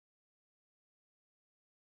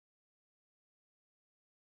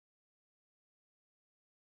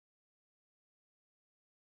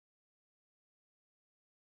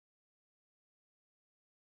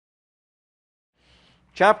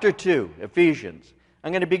Chapter 2, Ephesians.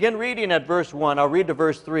 I'm going to begin reading at verse 1. I'll read to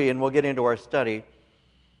verse 3 and we'll get into our study.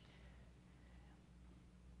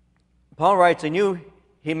 Paul writes, "And you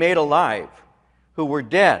he made alive, who were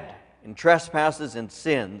dead in trespasses and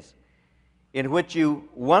sins, in which you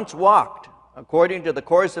once walked, according to the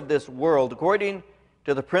course of this world, according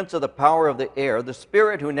to the prince of the power of the air, the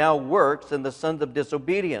spirit who now works in the sons of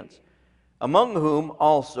disobedience, among whom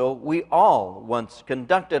also we all once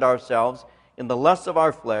conducted ourselves in the lusts of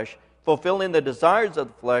our flesh, fulfilling the desires of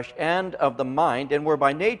the flesh and of the mind, and were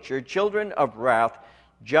by nature children of wrath,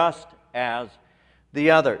 just as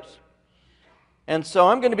the others." And so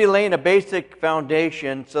I'm going to be laying a basic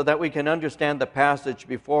foundation so that we can understand the passage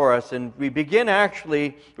before us. And we begin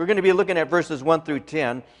actually, we're going to be looking at verses 1 through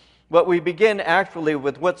 10, but we begin actually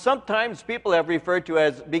with what sometimes people have referred to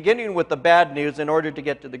as beginning with the bad news in order to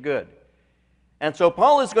get to the good. And so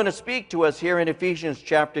Paul is going to speak to us here in Ephesians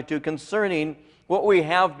chapter 2 concerning what we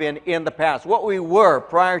have been in the past, what we were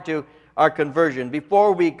prior to our conversion,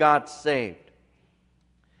 before we got saved.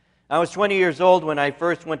 I was 20 years old when I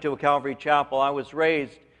first went to a Calvary chapel. I was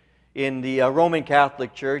raised in the Roman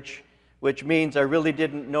Catholic Church, which means I really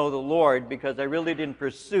didn't know the Lord because I really didn't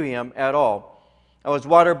pursue Him at all. I was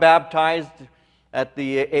water baptized at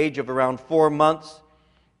the age of around 4 months.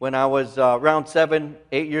 When I was around 7,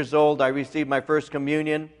 8 years old, I received my first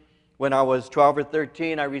communion. When I was 12 or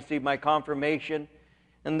 13, I received my confirmation.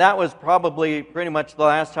 And that was probably pretty much the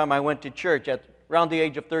last time I went to church, at around the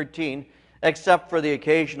age of 13, except for the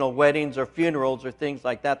occasional weddings or funerals or things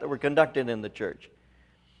like that were conducted in the church.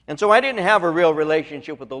 And so I didn't have a real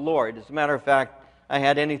relationship with the Lord. As a matter of fact, I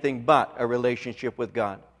had anything but a relationship with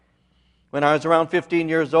God. When I was around 15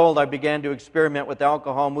 years old, I began to experiment with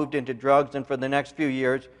alcohol, moved into drugs, and for the next few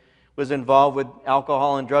years was involved with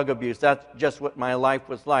alcohol and drug abuse. That's just what my life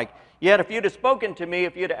was like. Yet if you'd have spoken to me,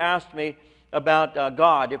 if you'd have asked me about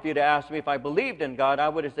God, if you'd have asked me if I believed in God, I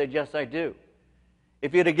would have said, yes, I do.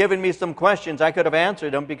 If you'd have given me some questions, I could have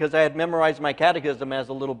answered them because I had memorized my catechism as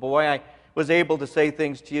a little boy. I was able to say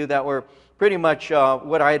things to you that were pretty much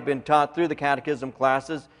what I had been taught through the catechism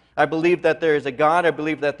classes. I believe that there is a God. I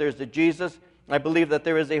believe that there's a Jesus. I believe that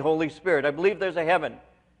there is a Holy Spirit. I believe there's a heaven.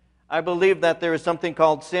 I believe that there is something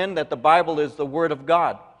called sin, that the Bible is the Word of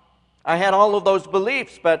God. I had all of those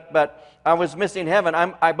beliefs, but I was missing heaven.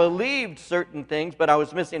 I believed certain things, but I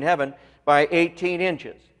was missing heaven by 18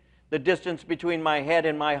 inches. The distance between my head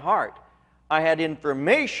and my heart. I had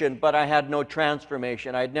information, but I had no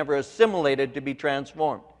transformation. I had never assimilated to be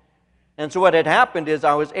transformed. And so what had happened is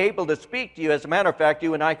I was able to speak to you. As a matter of fact,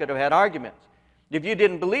 you and I could have had arguments. If you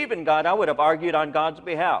didn't believe in God, I would have argued on God's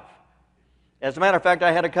behalf. As a matter of fact,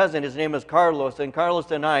 I had a cousin. His name is Carlos, and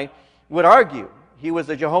Carlos and I would argue. He was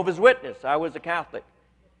a Jehovah's Witness. I was a Catholic.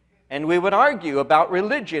 And we would argue about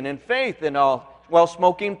religion and faith and all while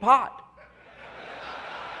smoking pot.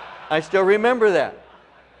 I still remember that.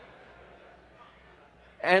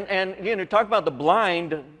 And you know, talk about the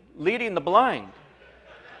blind leading the blind.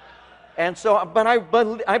 And so, but I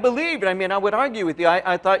believed. I mean, I would argue with you.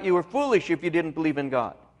 I thought you were foolish if you didn't believe in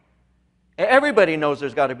God. Everybody knows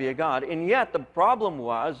there's got to be a God. And yet the problem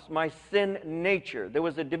was my sin nature. There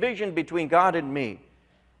was a division between God and me.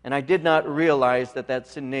 And I did not realize that that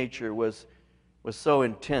sin nature was so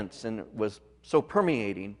intense and was so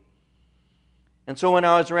permeating. And so when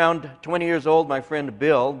I was around 20 years old, my friend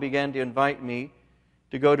Bill began to invite me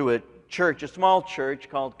to go to a church, a small church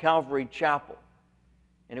called Calvary Chapel.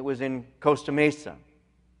 And it was in Costa Mesa.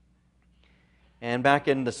 And back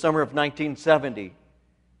in the summer of 1970,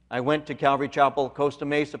 I went to Calvary Chapel, Costa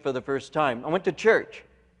Mesa for the first time. I went to church.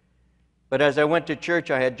 But as I went to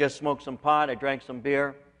church, I had just smoked some pot, I drank some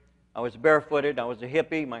beer. I was barefooted, I was a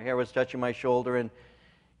hippie, my hair was touching my shoulder, and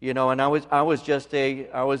you know, and I was just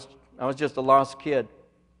a lost kid.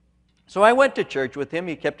 So I went to church with him.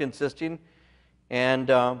 He kept insisting. And,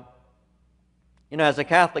 you know, as a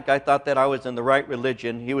Catholic, I thought that I was in the right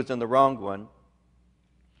religion. He was in the wrong one.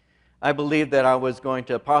 I believed that I was going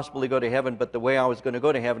to possibly go to heaven, but the way I was going to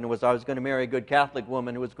go to heaven was I was going to marry a good Catholic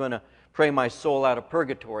woman who was going to pray my soul out of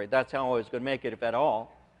purgatory. That's how I was going to make it, if at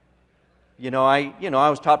all. I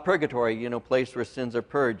was taught purgatory, place where sins are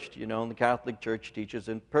purged. And the Catholic Church teaches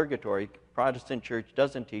in purgatory. Protestant Church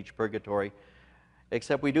doesn't teach purgatory,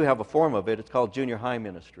 except we do have a form of it. It's called junior high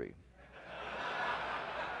ministry.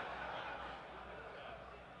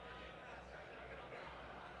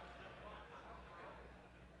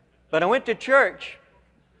 But I went to church.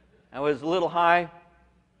 I was a little high,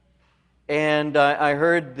 and I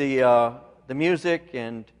heard the music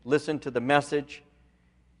and listened to the message.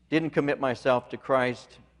 Didn't commit myself to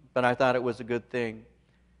Christ, but I thought it was a good thing.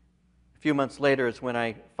 A few months later is when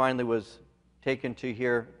I finally was taken to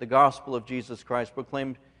hear the gospel of Jesus Christ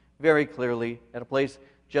proclaimed very clearly at a place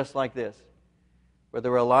just like this, where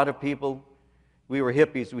there were a lot of people. We were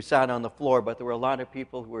hippies, we sat on the floor, but there were a lot of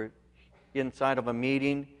people who were inside of a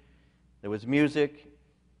meeting. There was music,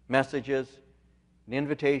 messages, an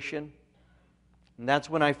invitation. And that's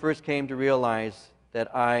when I first came to realize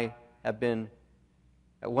that I have been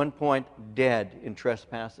at one point dead in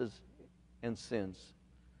trespasses and sins.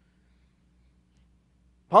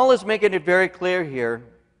 Paul is making it very clear here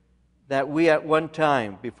that we at one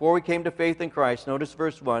time, before we came to faith in Christ, notice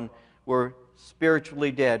verse 1, were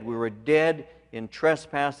spiritually dead. We were dead in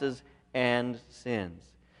trespasses and sins.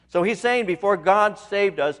 So he's saying before God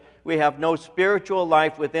saved us, we have no spiritual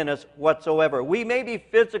life within us whatsoever. We may be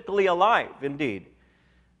physically alive, indeed,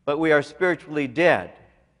 but we are spiritually dead.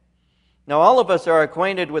 Now, all of us are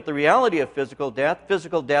acquainted with the reality of physical death.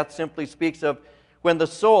 Physical death simply speaks of when the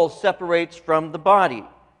soul separates from the body.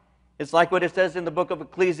 It's like what it says in the book of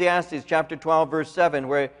Ecclesiastes, chapter 12, verse 7,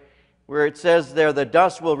 where it says there, the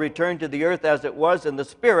dust will return to the earth as it was, and the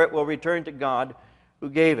spirit will return to God who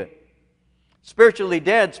gave it. Spiritually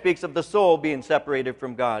dead speaks of the soul being separated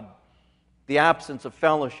from God, the absence of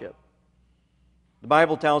fellowship. The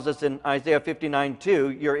Bible tells us in Isaiah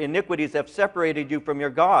 59:2, your iniquities have separated you from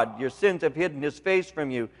your God. Your sins have hidden His face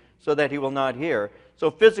from you so that He will not hear.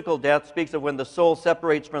 So physical death speaks of when the soul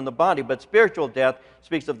separates from the body, but spiritual death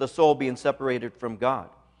speaks of the soul being separated from God.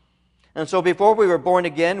 And so before we were born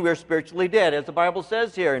again, we were spiritually dead. As the Bible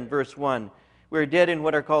says here in verse 1, we are dead in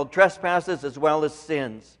what are called trespasses as well as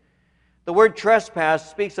sins. The word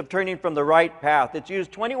trespass speaks of turning from the right path. It's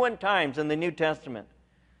used 21 times in the New Testament.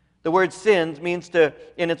 The word sins means to,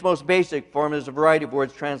 in its most basic form, there's a variety of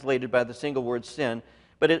words translated by the single word sin,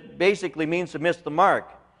 but it basically means to miss the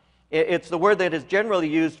mark. It's the word that is generally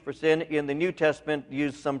used for sin in the New Testament,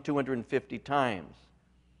 used some 250 times.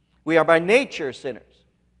 We are by nature sinners.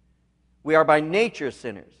 We are by nature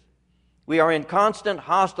sinners. We are in constant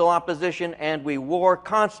hostile opposition, and we war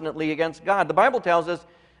constantly against God. The Bible tells us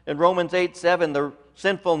in Romans 8:7, the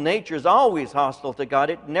sinful nature is always hostile to God.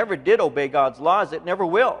 It never did obey God's laws. It never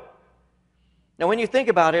will. Now, when you think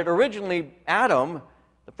about it, originally Adam,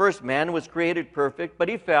 the first man, was created perfect, but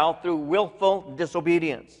he fell through willful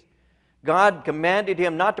disobedience. God commanded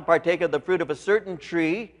him not to partake of the fruit of a certain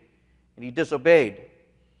tree, and he disobeyed.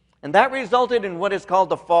 And that resulted in what is called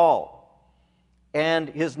the fall. And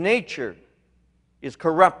his nature is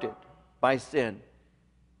corrupted by sin.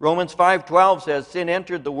 Romans 5:12 says, sin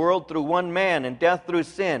entered the world through one man, and death through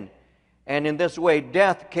sin. And in this way,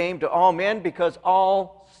 death came to all men because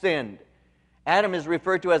all sinned. Adam is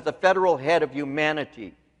referred to as the federal head of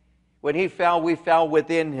humanity. When he fell, we fell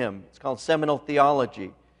within him. It's called seminal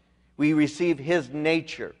theology. We receive his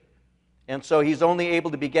nature. And so he's only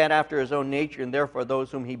able to beget after his own nature, and therefore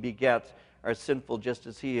those whom he begets are sinful just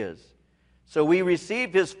as he is. So we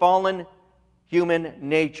receive his fallen human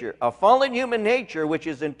nature. A fallen human nature which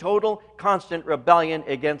is in total, constant rebellion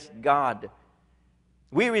against God.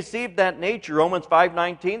 We received that nature. Romans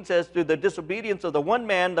 5:19 says, through the disobedience of the one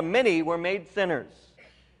man, the many were made sinners.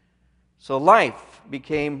 So life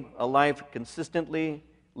became a life consistently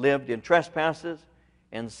lived in trespasses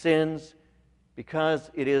and sins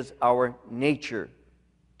because it is our nature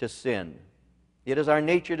to sin. It is our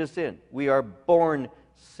nature to sin. We are born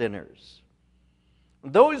sinners.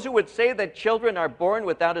 Those who would say that children are born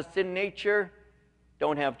without a sin nature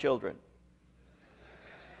don't have children.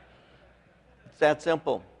 It's that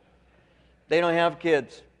simple. They don't have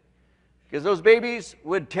kids. Because those babies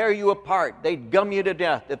would tear you apart. They'd gum you to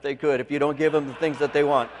death if they could, if you don't give them the things that they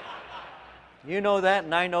want. You know that,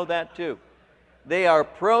 and I know that too. They are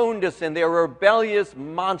prone to sin. They are rebellious,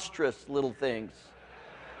 monstrous little things.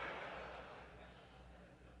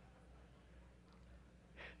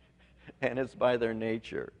 And it's by their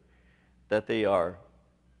nature that they are.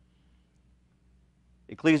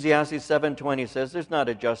 Ecclesiastes 7:20 says, there's not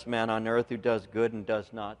a just man on earth who does good and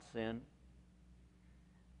does not sin.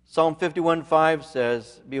 Psalm 51:5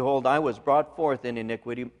 says, behold, I was brought forth in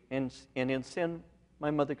iniquity, and in sin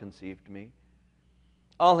my mother conceived me.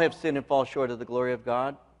 All have sinned and fall short of the glory of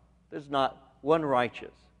God. There's not one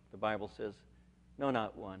righteous, the Bible says. No,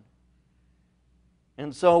 not one.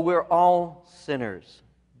 And so we're all sinners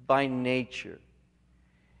by nature.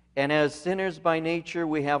 And as sinners by nature,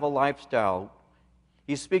 we have a lifestyle.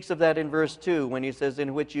 He speaks of that in verse 2 when he says,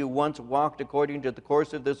 in which you once walked according to the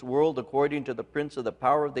course of this world, according to the prince of the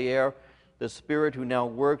power of the air, the spirit who now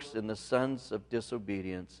works in the sons of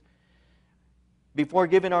disobedience. Before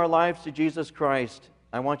giving our lives to Jesus Christ,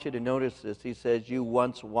 I want you to notice this. He says, you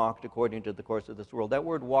once walked according to the course of this world. That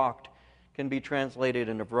word walked can be translated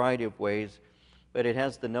in a variety of ways. but it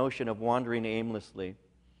has the notion of wandering aimlessly.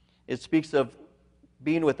 It speaks of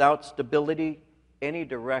being without stability, any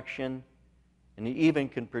direction, and it even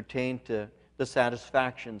can pertain to the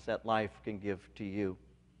satisfactions that life can give to you.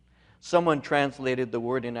 Someone translated the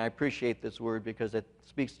word, and I appreciate this word because it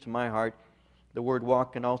speaks to my heart. The word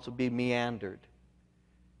walk can also be meandered.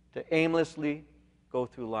 To aimlessly go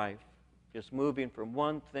through life, just moving from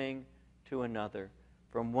one thing to another,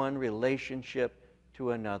 from one relationship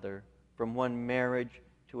to another, from one marriage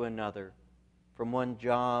to another, from one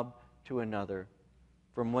job to another,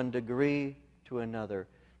 from one degree to another,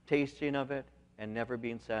 tasting of it and never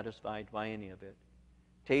being satisfied by any of it.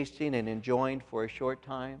 Tasting and enjoying for a short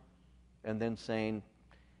time and then saying,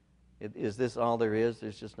 is this all there is?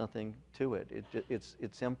 There's just nothing to it.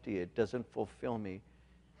 It's empty. It doesn't fulfill me.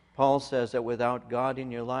 Paul says that without God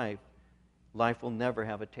in your life, life will never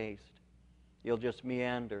have a taste. You'll just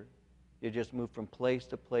meander. You just move from place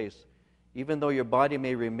to place. Even though your body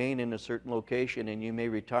may remain in a certain location and you may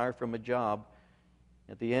retire from a job,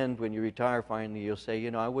 at the end, when you retire finally, you'll say,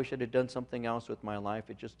 I wish I'd have done something else with my life.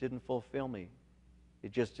 It just didn't fulfill me.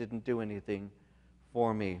 It just didn't do anything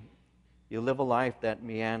for me. You live a life that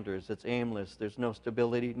meanders. It's aimless. There's no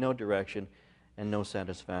stability, no direction, and no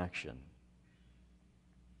satisfaction.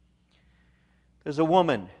 There's a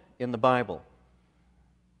woman in the Bible.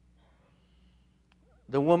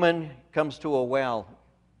 The woman comes to a well.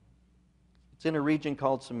 It's in a region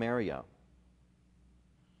called Samaria.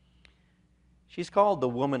 She's called the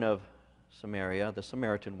woman of Samaria, the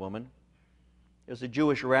Samaritan woman. There's a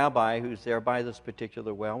Jewish rabbi who's there by this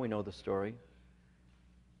particular well. We know the story.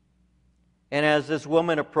 And as this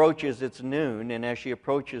woman approaches, it's noon, and as she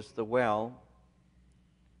approaches the well,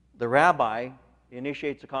 the rabbi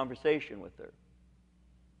initiates a conversation with her.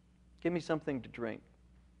 Give me something to drink.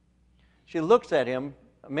 She looks at him,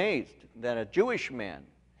 amazed that a Jewish man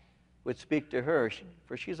would speak to her,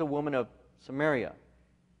 for she's a woman of Samaria.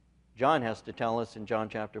 John has to tell us in John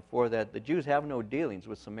chapter 4 that the Jews have no dealings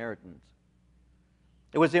with Samaritans.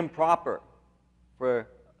 It was improper for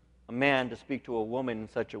a man to speak to a woman in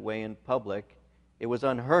such a way in public. It was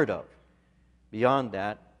unheard of. Beyond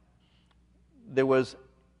that, there was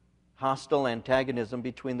hostile antagonism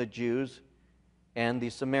between the Jews and the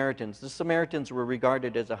Samaritans. The Samaritans were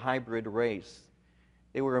regarded as a hybrid race.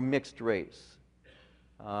 They were a mixed race.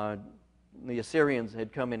 The Assyrians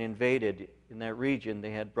had come and invaded in that region.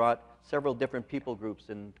 They had brought several different people groups,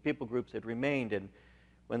 and people groups had remained, and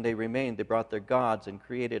when they remained, they brought their gods and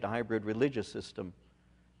created a hybrid religious system.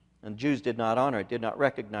 And Jews did not honor it, did not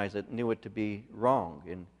recognize it, knew it to be wrong.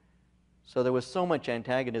 And so there was so much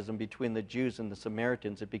antagonism between the Jews and the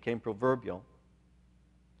Samaritans, it became proverbial.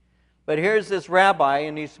 But here's this rabbi,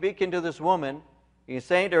 and he's speaking to this woman. He's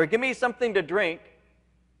saying to her, give me something to drink.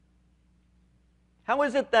 How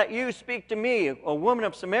is it that you speak to me, a woman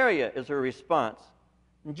of Samaria, is her response.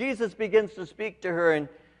 And Jesus begins to speak to her and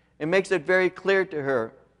makes it very clear to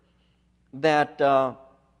her that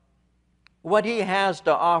what he has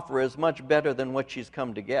to offer is much better than what she's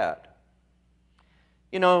come to get.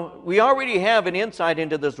 We already have an insight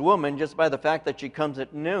into this woman just by the fact that she comes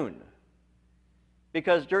at noon.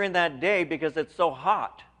 Because during that day, because it's so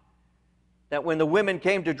hot, that when the women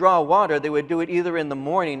came to draw water, they would do it either in the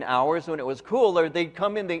morning hours when it was cool, or they'd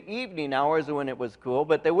come in the evening hours when it was cool,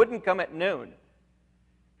 but they wouldn't come at noon.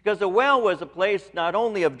 Because the well was a place not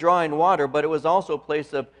only of drawing water, but it was also a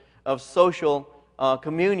place of social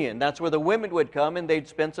communion. That's where the women would come, and they'd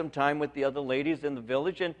spend some time with the other ladies in the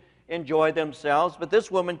village and enjoy themselves. But this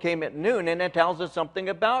woman came at noon, and it tells us something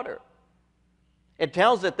about her. It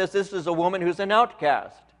tells us that this is a woman who's an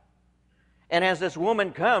outcast. And as this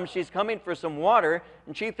woman comes, she's coming for some water,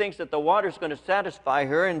 and she thinks that the water is going to satisfy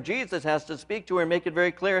her, and Jesus has to speak to her and make it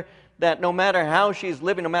very clear that no matter how she's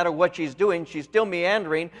living, no matter what she's doing, she's still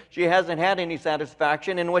meandering. She hasn't had any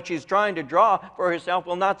satisfaction, and what she's trying to draw for herself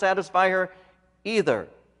will not satisfy her either.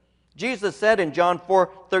 Jesus said in John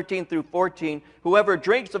 4:13 through 14, whoever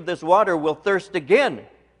drinks of this water will thirst again,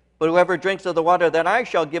 but whoever drinks of the water that I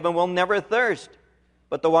shall give him will never thirst.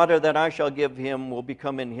 But the water that I shall give him will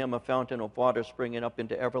become in him a fountain of water springing up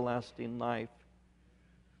into everlasting life.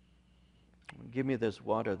 Give me this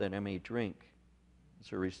water that I may drink. Is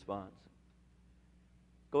her response.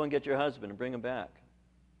 Go and get your husband and bring him back.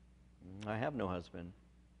 I have no husband.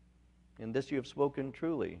 In this you have spoken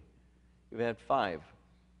truly. You've had 5.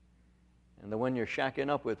 And the one you're shacking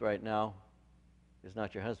up with right now is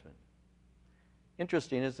not your husband.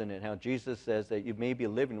 Interesting, isn't it, how Jesus says that you may be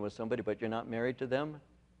living with somebody, but you're not married to them?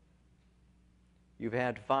 You've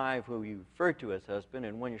had 5 who you refer to as husband,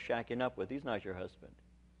 and one you're shacking up with, he's not your husband.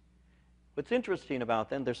 What's interesting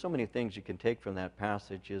about them, there's so many things you can take from that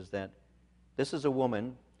passage, is that This is a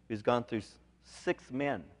woman who's gone through 6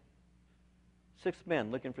 men. 6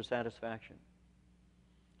 men looking for satisfaction.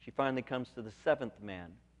 She finally comes to the 7th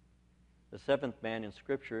man. The 7th man in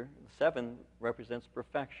Scripture, 7 represents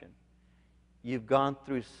perfection. You've gone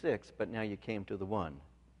through 6, but now you came to the one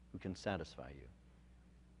who can satisfy you.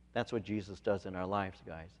 That's what Jesus does in our lives,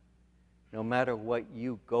 guys. No matter what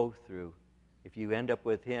you go through, if you end up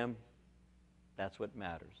with Him, that's what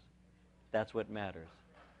matters. That's what matters.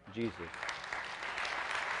 Jesus.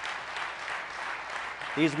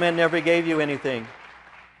 These men never gave you anything,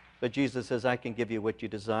 but Jesus says, I can give you what you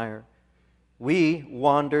desire. We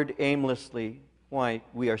wandered aimlessly. Why?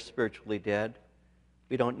 We are spiritually dead.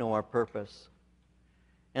 We don't know our purpose.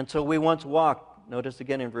 And so we once walked, notice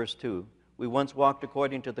again in verse 2, we once walked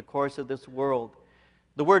according to the course of this world.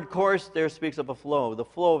 The word course there speaks of a flow, the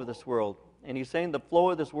flow of this world. And he's saying the flow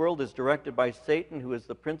of this world is directed by Satan, who is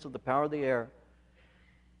the prince of the power of the air.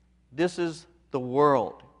 This is the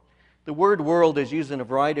world. The word world is used in a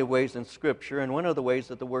variety of ways in Scripture, and one of the ways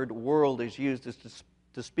that the word world is used is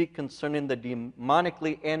to speak concerning the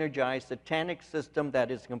demonically energized satanic system that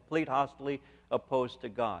is complete hostility opposed to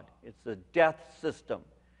God. It's a death system.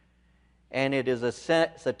 And it is a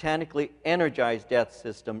satanically energized death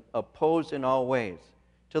system opposed in all ways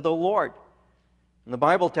to the Lord. And the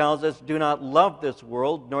Bible tells us, do not love this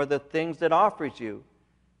world, nor the things that offers you.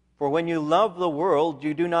 For when you love the world,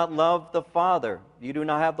 you do not love the Father. You do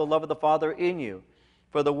not have the love of the Father in you.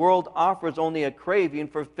 For the world offers only a craving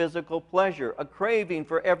for physical pleasure, a craving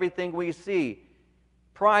for everything we see,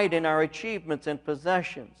 pride in our achievements and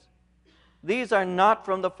possessions. These are not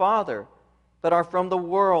from the Father, but are from the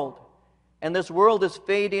world. And this world is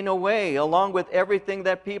fading away, along with everything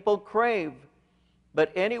that people crave.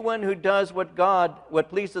 But anyone who does what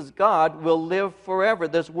pleases God will live forever.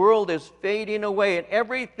 This world is fading away, and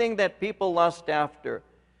everything that people lust after.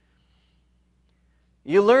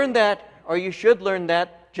 You learn that, or you should learn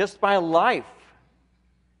that, just by life.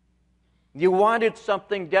 You wanted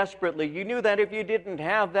something desperately. You knew that if you didn't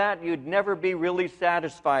have that, you'd never be really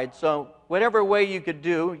satisfied. So whatever way you could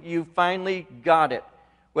do, you finally got it.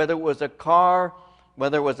 Whether it was a car,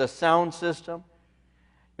 whether it was a sound system,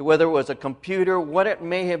 whether it was a computer, what it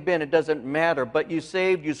may have been, it doesn't matter. But you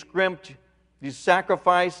saved, you scrimped, you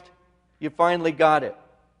sacrificed, you finally got it.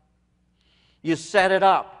 You set it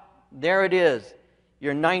up. There it is,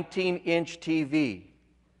 your 19-inch TV.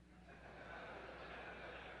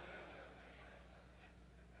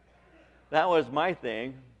 That was my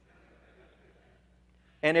thing.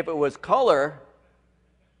 And if it was color,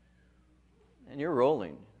 and you're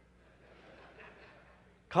rolling.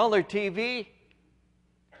 Color TV,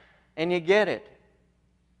 and you get it.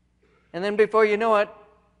 And then before you know it,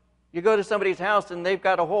 you go to somebody's house and they've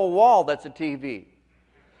got a whole wall that's a TV.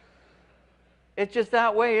 It's just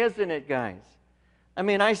that way, isn't it, guys? I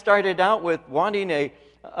mean, I started out with wanting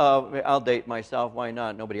I'll date myself, why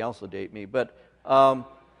not? Nobody else will date me. But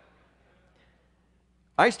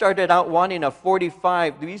I started out wanting a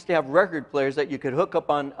 45. We used to have record players that you could hook up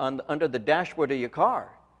under the dashboard of your car.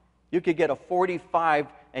 You could get a 45,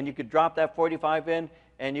 and you could drop that 45 in,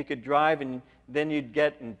 and you could drive, and then you'd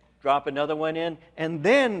get and drop another one in. And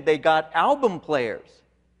then they got album players.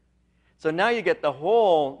 So now you get the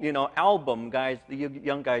whole, album, guys, the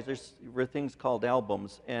young guys, there were things called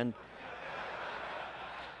albums. And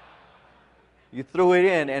you threw it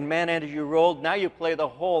in, and man, as you rolled, now you play the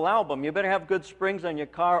whole album. You better have good springs on your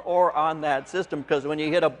car or on that system, because when you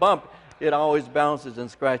hit a bump, it always bounces and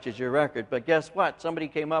scratches your record. But guess what? Some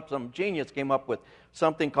genius came up with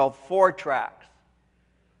something called 4-tracks.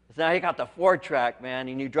 So now you got the 4-track, man,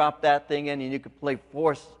 and you drop that thing in, and you could play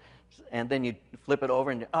 4, and then you flip it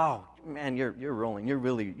over, and oh man, you're rolling. You're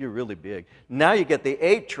really big. Now you get the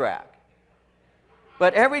 8-track.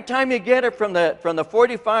 But every time you get it from the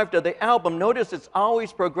 45 to the album, notice it's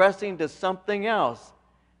always progressing to something else.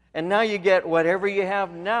 And now you get whatever you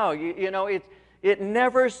have now. It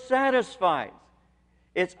never satisfies.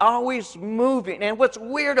 It's always moving. And what's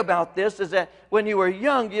weird about this is that when you were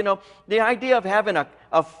young, the idea of having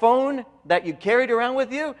a phone that you carried around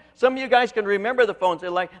with you, some of you guys can remember the phones.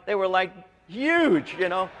 They were like huge,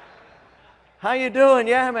 How you doing?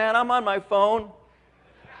 Yeah, man, I'm on my phone.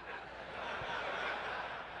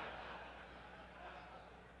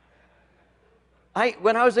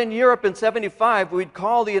 When I was in Europe in 75, we'd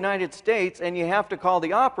call the United States, and you have to call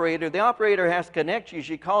the operator. The operator has to connect you.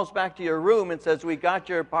 She calls back to your room and says, we got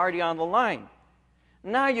your party on the line.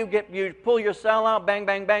 Now you pull your cell out, bang,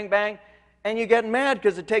 bang, bang, bang, and you get mad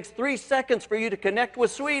because it takes 3 seconds for you to connect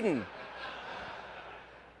with Sweden.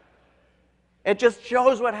 It just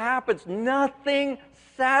shows what happens. Nothing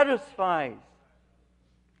satisfies.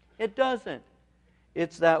 It doesn't.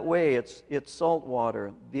 It's that way. It's salt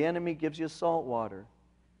water. The enemy gives you salt water.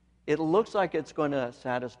 It looks like it's going to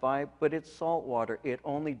satisfy, but it's salt water. It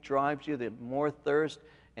only drives you to more thirst,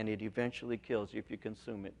 and it eventually kills you if you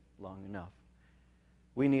consume it long enough.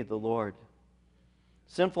 We need the Lord.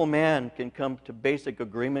 Sinful man can come to basic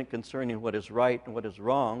agreement concerning what is right and what is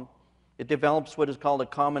wrong. It develops what is called a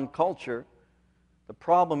common culture. The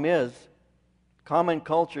problem is, common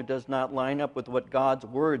culture does not line up with what God's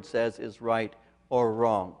Word says is right or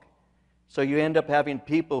wrong. So you end up having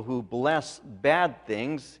people who bless bad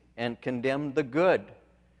things and condemn the good.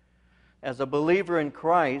 As a believer in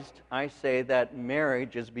Christ, I say that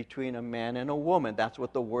marriage is between a man and a woman. That's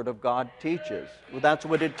what the Word of God teaches. Well, that's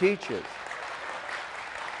what it teaches.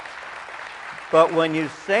 But when you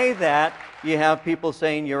say that, you have people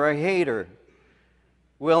saying you're a hater.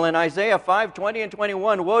 Well, in Isaiah 5:20 and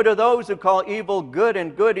 21, woe to those who call evil good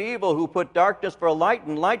and good evil, who put darkness for light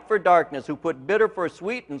and light for darkness, who put bitter for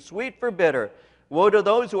sweet and sweet for bitter. Woe to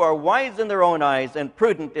those who are wise in their own eyes and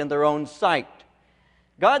prudent in their own sight.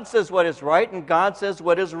 God says what is right, and God says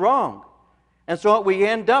what is wrong. And so what we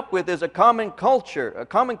end up with is a common culture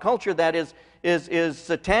that is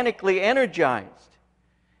satanically energized.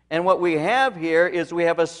 And what we have here is we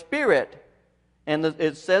have a spirit. And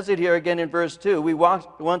it says it here again in verse 2. We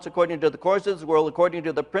walked once according to the course of this world, according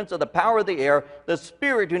to the prince of the power of the air, the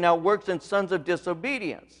spirit who now works in sons of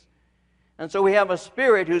disobedience. And so we have a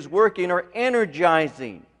spirit who's working or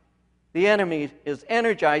energizing. The enemy is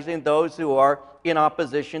energizing those who are in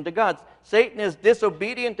opposition to God. Satan is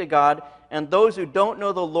disobedient to God, and those who don't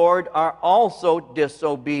know the Lord are also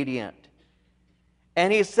disobedient.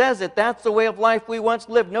 And he says that that's the way of life we once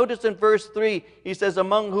lived. Notice in verse 3, he says,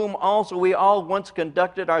 among whom also we all once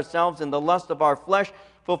conducted ourselves in the lust of our flesh,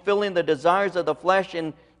 fulfilling the desires of the flesh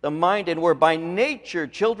and the mind, and were by nature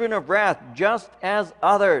children of wrath, just as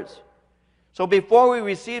others. So before we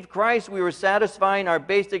received Christ, we were satisfying our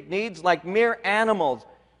basic needs like mere animals.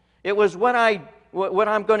 It was what I'm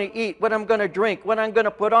going to eat, what I'm going to drink, what I'm going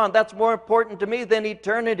to put on. That's more important to me than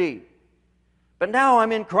eternity. But now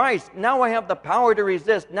I'm in Christ. Now I have the power to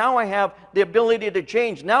resist. Now I have the ability to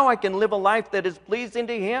change. Now I can live a life that is pleasing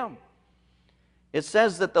to Him. It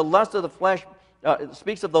says that the lust of the flesh, it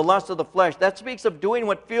speaks of the lust of the flesh. That speaks of doing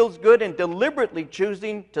what feels good and deliberately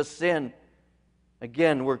choosing to sin.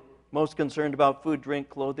 Again, we're most concerned about food, drink,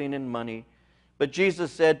 clothing, and money. But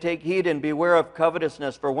Jesus said, take heed and beware of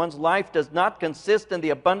covetousness, for one's life does not consist in the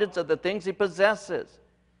abundance of the things he possesses.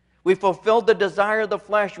 We fulfilled the desire of the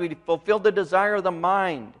flesh. We fulfilled the desire of the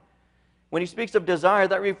mind. When he speaks of desire,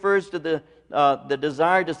 that refers to the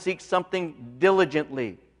desire to seek something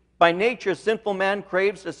diligently. By nature, sinful man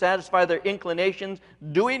craves to satisfy their inclinations,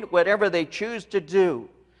 doing whatever they choose to do.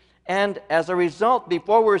 And as a result,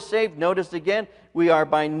 before we're saved, notice again, we are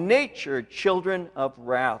by nature children of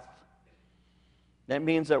wrath. That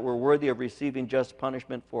means that we're worthy of receiving just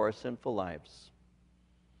punishment for our sinful lives.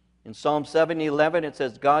 In Psalm 7:11, it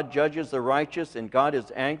says, God judges the righteous, and God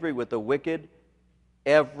is angry with the wicked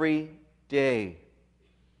every day.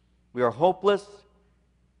 We are hopeless.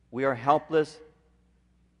 We are helpless.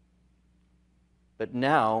 But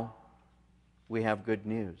now we have good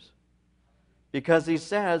news. Because he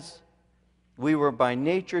says, we were by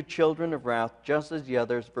nature children of wrath, just as the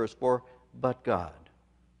others, verse 4, but God.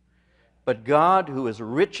 But God, who is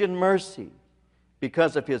rich in mercy,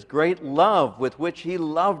 because of His great love with which He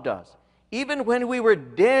loved us, even when we were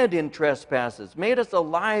dead in trespasses, made us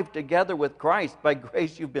alive together with Christ. By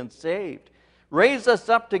grace you've been saved. Raised us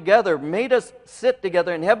up together, made us sit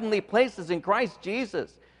together in heavenly places in Christ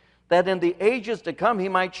Jesus, that in the ages to come He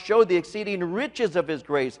might show the exceeding riches of His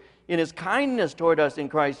grace in His kindness toward us in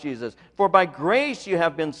Christ Jesus. For by grace you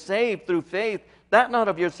have been saved through faith, that not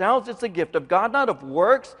of yourselves, it's a gift of God, not of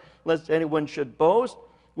works, lest anyone should boast.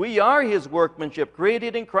 We are His workmanship,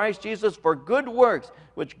 created in Christ Jesus for good works,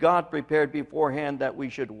 which God prepared beforehand that we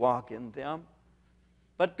should walk in them.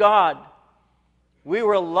 But God, we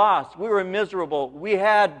were lost, we were miserable, we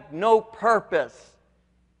had no purpose.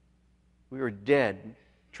 We were dead,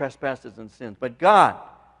 trespasses and sins. But God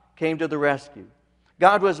came to the rescue.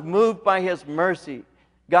 God was moved by His mercy.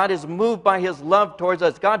 God is moved by His love towards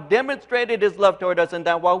us. God demonstrated His love toward us, and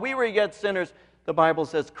that while we were yet sinners, the Bible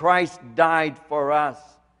says Christ died for us.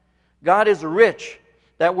 God is rich.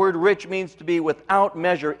 That word rich means to be without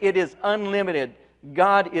measure. It is unlimited.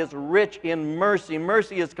 God is rich in mercy.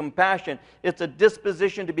 Mercy is compassion. It's a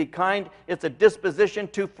disposition to be kind. It's a disposition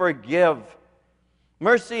to forgive.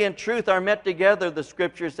 Mercy and truth are met together, the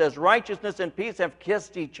Scripture says. Righteousness and peace have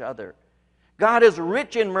kissed each other. God is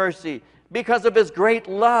rich in mercy because of His great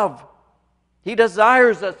love. He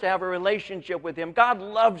desires us to have a relationship with Him. God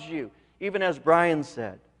loves you, even as Brian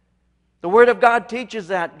said. The Word of God teaches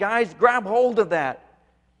that. Guys, grab hold of that.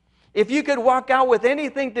 If you could walk out with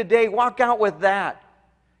anything today, walk out with that.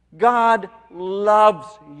 God loves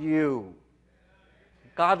you.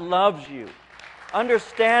 God loves you.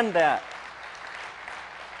 Understand that.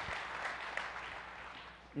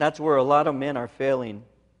 That's where a lot of men are failing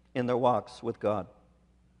in their walks with God.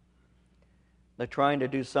 They're trying to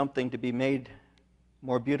do something to be made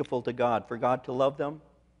more beautiful to God, for God to love them.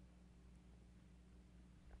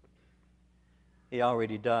 He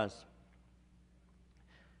already does.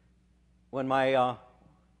 When my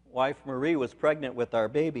wife Marie was pregnant with our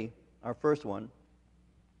baby, our first one,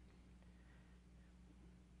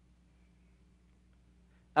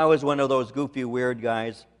 I was one of those goofy, weird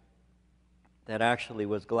guys that actually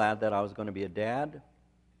was glad that I was going to be a dad.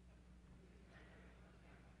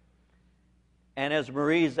 And as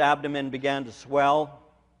Marie's abdomen began to swell,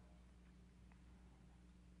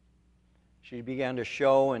 she began to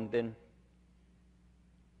show, and then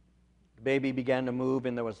the baby began to move,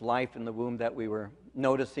 and there was life in the womb that we were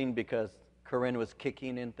noticing because Corinne was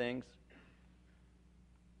kicking in things.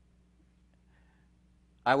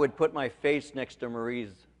 I would put my face next to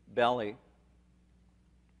Marie's belly,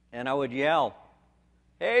 and I would yell,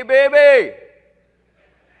 "Hey, baby!"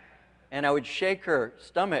 And I would shake her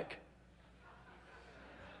stomach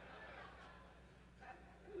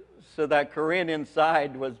so that Corinne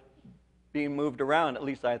inside was being moved around. At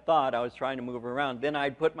least I thought I was trying to move her around. Then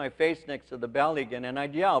I'd put my face next to the belly again, and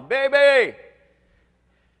I'd yell, "Baby!"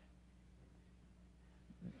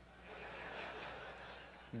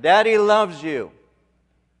 Daddy loves you.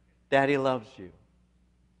 Daddy loves you.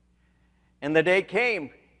 And the day came,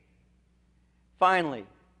 finally.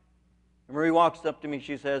 Marie walks up to me.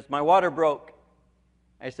 She says, "My water broke."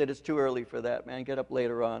 I said, "It's too early for that, man. Get up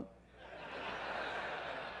later on."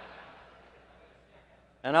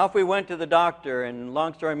 And off we went to the doctor, and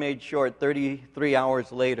long story made short, 33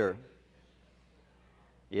 hours later,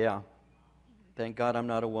 yeah, thank God I'm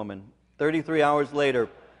not a woman. 33 hours later,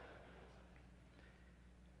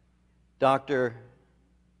 doctor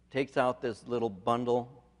takes out this little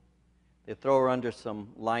bundle. They throw her under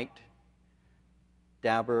some light,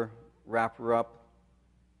 dab her, wrap her up,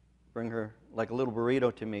 bring her like a little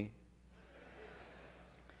burrito to me.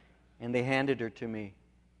 And they handed her to me.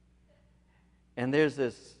 And there's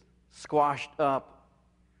this squashed up,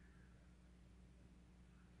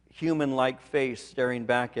 human-like face staring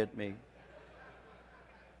back at me.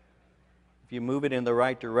 If you move it in the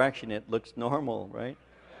right direction, it looks normal, right?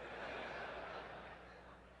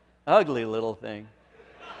 Ugly little thing.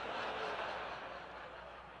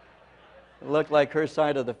 It looked like her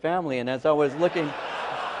side of the family, and as I was looking...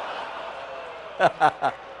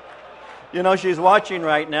 You know, she's watching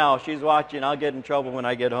right now. She's watching. I'll get in trouble when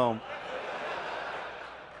I get home.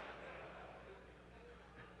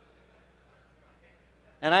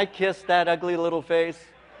 And I kissed that ugly little face.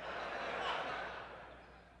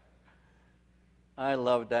 I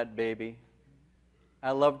loved that baby.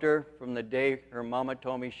 I loved her from the day her mama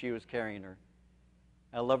told me she was carrying her.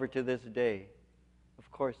 I love her to this day.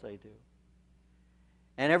 Of course I do.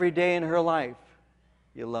 And every day in her life,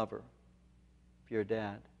 you love her if you're a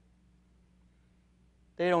dad.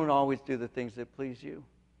 They don't always do the things that please you.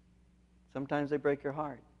 Sometimes they break your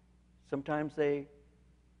heart. Sometimes they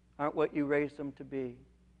aren't what you raised them to be.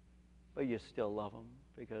 But you still love them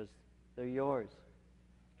because they're yours.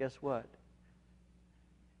 Guess what?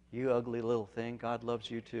 You ugly little thing, God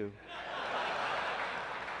loves you too.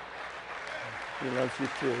 He loves you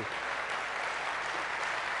too.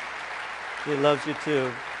 He loves you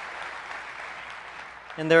too.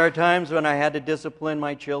 And there are times when I had to discipline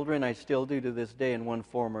my children. I still do to this day in one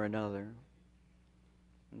form or another.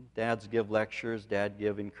 Dads give lectures. Dad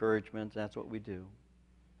give encouragements. That's what we do.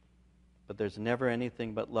 But there's never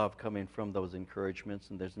anything but love coming from those encouragements,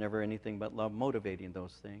 and there's never anything but love motivating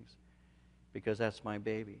those things, because that's my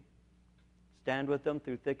baby. Stand with them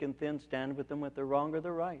through thick and thin. Stand with them with the wrong or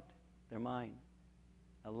the right. They're mine.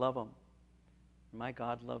 I love them. My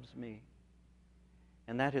God loves me.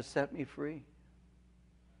 And that has set me free.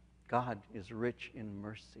 God is rich in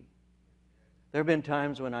mercy. There have been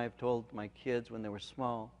times when I've told my kids when they were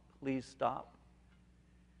small, "Please stop.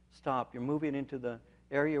 Stop. You're moving into the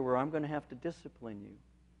area where I'm going to have to discipline you.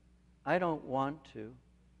 I don't want to,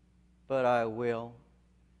 but I will.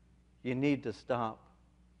 You need to stop.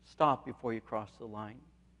 Stop before you cross the line.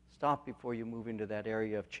 Stop before you move into that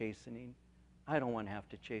area of chastening. I don't want to have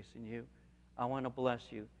to chasten you. I want to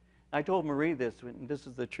bless you." I told Marie this, and this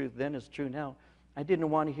is the truth then, it's true now. I didn't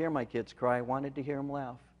want to hear my kids cry. I wanted to hear them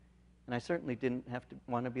laugh. And I certainly didn't have to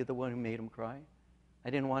want to be the one who made him cry. I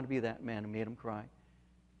didn't want to be that man who made him cry.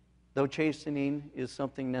 Though chastening is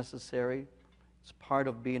something necessary, it's part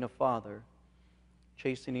of being a father.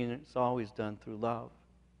 Chastening is always done through love,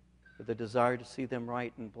 with a desire to see them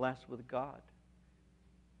right and blessed with God.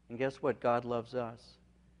 And guess what? God loves us.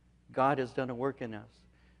 God has done a work in us.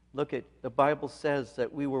 Look, the Bible says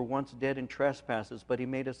that we were once dead in trespasses, but he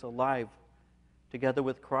made us alive together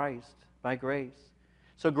with Christ by grace.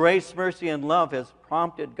 So grace, mercy, and love has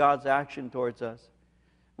prompted God's action towards us.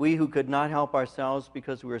 We who could not help ourselves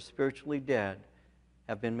because we were spiritually dead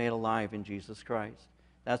have been made alive in Jesus Christ.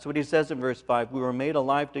 That's what he says in verse 5. We were made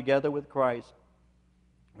alive together with Christ.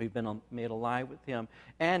 We've been made alive with him.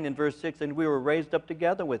 And in verse 6, and we were raised up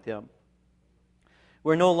together with him.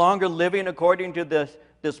 We're no longer living according to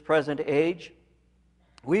this present age.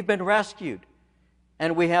 We've been rescued,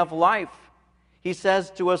 and we have life. He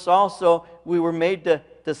says to us also, we were made to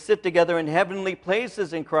sit together in heavenly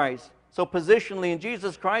places in Christ. So positionally, in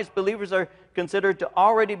Jesus Christ, believers are considered to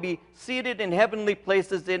already be seated in heavenly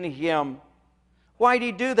places in him. Why did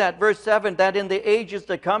he do that? Verse 7, that in the ages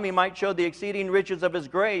to come he might show the exceeding riches of his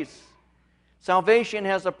grace. Salvation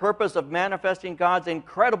has a purpose of manifesting God's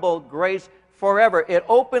incredible grace forever. It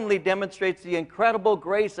openly demonstrates the incredible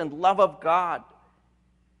grace and love of God.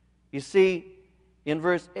 You see, in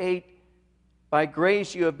verse 8, by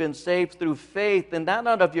grace you have been saved through faith, and that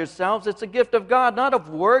not of yourselves. It's a gift of God, not of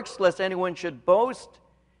works, lest anyone should boast.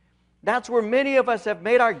 That's where many of us have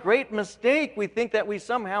made our great mistake. We think that we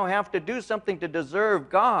somehow have to do something to deserve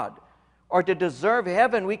God or to deserve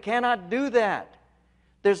heaven. We cannot do that.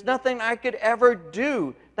 There's nothing I could ever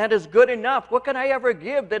do that is good enough. What can I ever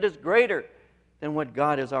give that is greater than what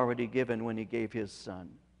God has already given when he gave his Son?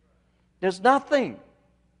 There's nothing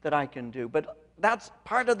that I can do. But that's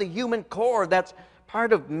part of the human core. That's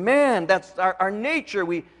part of man. That's our nature.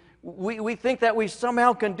 We think that we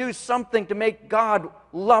somehow can do something to make God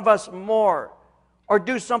love us more or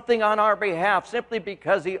do something on our behalf simply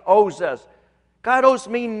because he owes us. God owes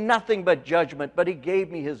me nothing but judgment, but he gave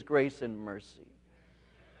me his grace and mercy.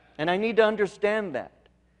 And I need to understand that.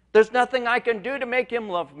 There's nothing I can do to make him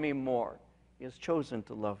love me more. He has chosen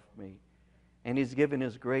to love me, and he's given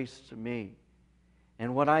his grace to me.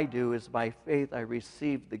 And what I do is by faith I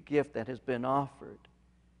receive the gift that has been offered.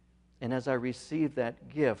 And as I receive that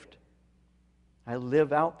gift, I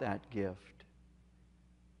live out that gift.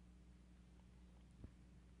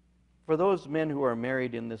 For those men who are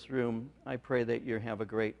married in this room, I pray that you have a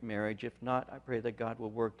great marriage. If not, I pray that God will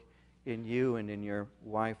work in you and in your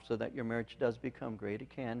wife so that your marriage does become great. It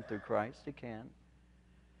can through Christ. It can.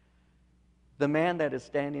 The man that is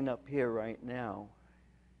standing up here right now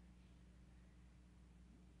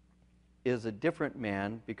is a different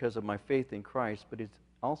man because of my faith in Christ, but he's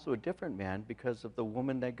also a different man because of the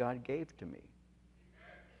woman that God gave to me.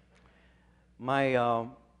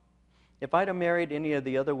 If I'd have married any of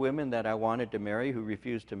the other women that I wanted to marry who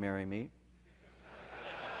refused to marry me,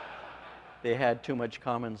 they had too much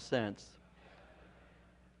common sense,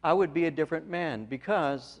 I would be a different man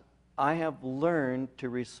because I have learned to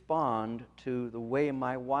respond to the way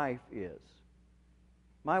my wife is.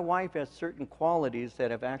 My wife has certain qualities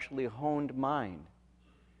that have actually honed mine.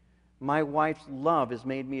 My wife's love has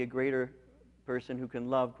made me a greater person who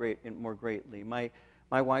can love more greatly. My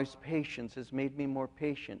wife's patience has made me more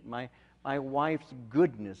patient. My wife's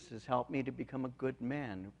goodness has helped me to become a good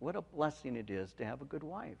man. What a blessing it is to have a good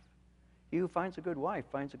wife. He who finds a good wife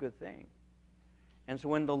finds a good thing. And so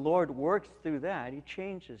when the Lord works through that, he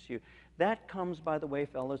changes you. That comes, by the way,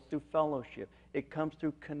 fellas, through fellowship. It comes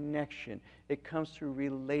through connection. It comes through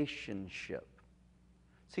relationship.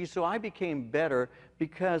 See, so I became better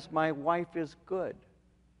because my wife is good.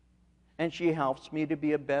 And she helps me to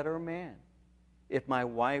be a better man. If my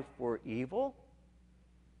wife were evil,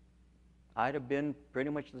 I'd have been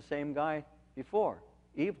pretty much the same guy before,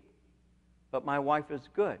 evil. But my wife is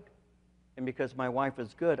good. And because my wife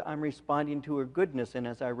is good, I'm responding to her goodness. And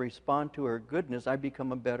as I respond to her goodness, I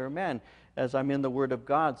become a better man. As I'm in the Word of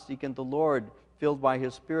God, seeking the Lord, filled by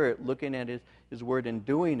his Spirit, looking at his Word and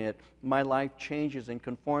doing it, my life changes and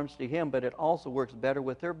conforms to him. But it also works better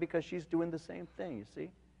with her because she's doing the same thing, you see?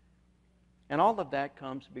 And all of that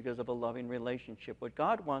comes because of a loving relationship. What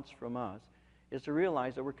God wants from us is to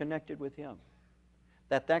realize that we're connected with him.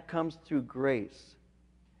 That comes through grace.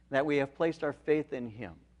 That we have placed our faith in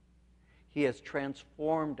him. He has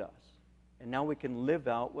transformed us. And now we can live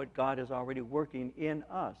out what God is already working in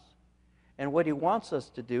us. And what he wants us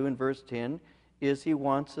to do in verse 10 is he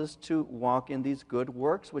wants us to walk in these good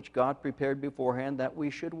works which God prepared beforehand that we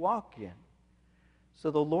should walk in.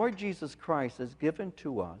 So the Lord Jesus Christ has given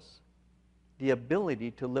to us the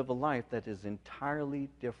ability to live a life that is entirely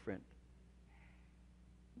different.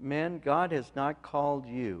 Men, God has not called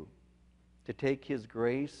you to take His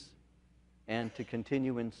grace and to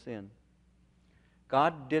continue in sin.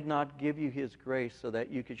 God did not give you His grace so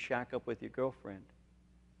that you could shack up with your girlfriend.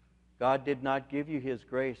 God did not give you His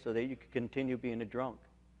grace so that you could continue being a drunk.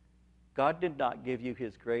 God did not give you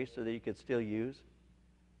His grace so that you could still use.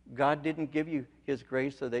 God didn't give you His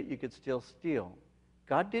grace so that you could still steal.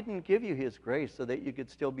 God didn't give you His grace so that you could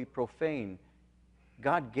still be profane.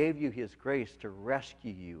 God gave you His grace to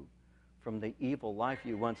rescue you from the evil life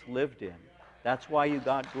you once lived in. That's why you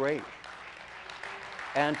got grace.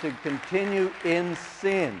 And to continue in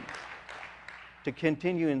sin, to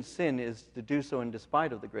continue in sin is to do so in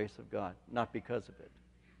despite of the grace of God, not because of it.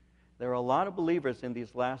 There are a lot of believers in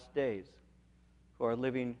these last days who are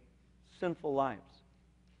living sinful lives.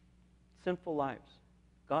 Sinful lives.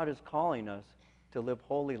 God is calling us to live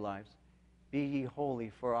holy lives. Be ye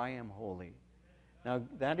holy, for I am holy. Now,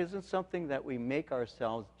 that isn't something that we make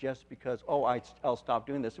ourselves just because, I'll stop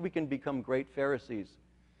doing this. We can become great Pharisees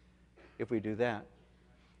if we do that.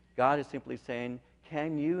 God is simply saying,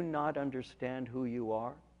 can you not understand who you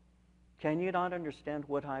are? Can you not understand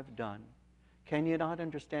what I've done? Can you not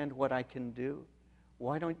understand what I can do?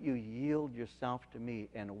 Why don't you yield yourself to me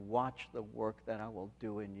and watch the work that I will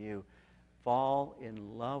do in you? Fall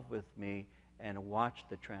in love with me and watch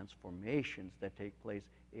the transformations that take place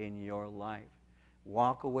in your life.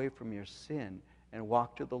 Walk away from your sin and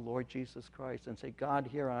walk to the Lord Jesus Christ and say, God,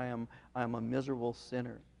 here I am. I'm a miserable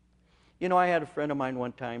sinner. You know, I had a friend of mine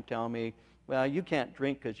one time tell me, well, you can't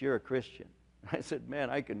drink because you're a Christian. I said,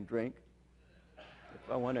 man, I can drink.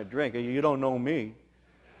 If I want to drink, you don't know me.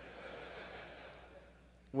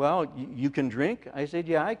 Well, you can drink? I said,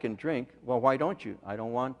 yeah, I can drink. Well, why don't you? I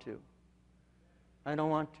don't want to. I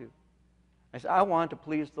don't want to. I said, I want to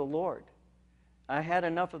please the Lord. I had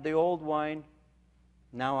enough of the old wine.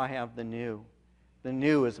 Now I have the new. The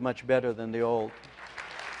new is much better than the old.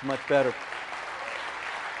 It's much better.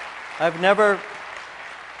 I've never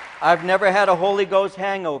had a Holy Ghost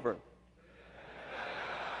hangover.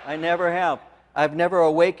 I never have. I've never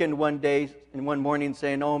awakened one day and one morning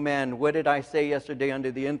saying, oh man, what did I say yesterday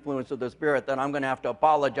under the influence of the Spirit that I'm going to have to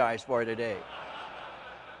apologize for today?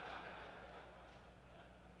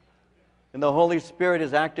 And the Holy Spirit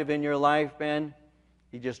is active in your life, man.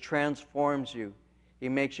 He just transforms you. He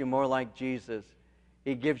makes you more like Jesus.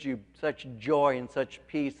 He gives you such joy and such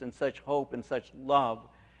peace and such hope and such love.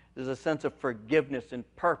 There's a sense of forgiveness and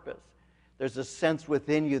purpose. There's a sense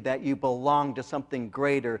within you that you belong to something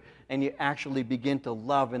greater, and you actually begin to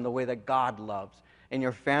love in the way that God loves. And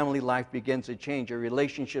your family life begins to change. Your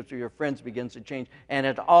relationships with your friends begins to change. And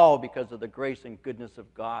it's all because of the grace and goodness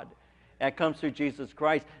of God. That comes through Jesus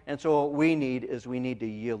Christ. And so what we need is we need to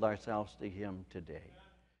yield ourselves to Him today.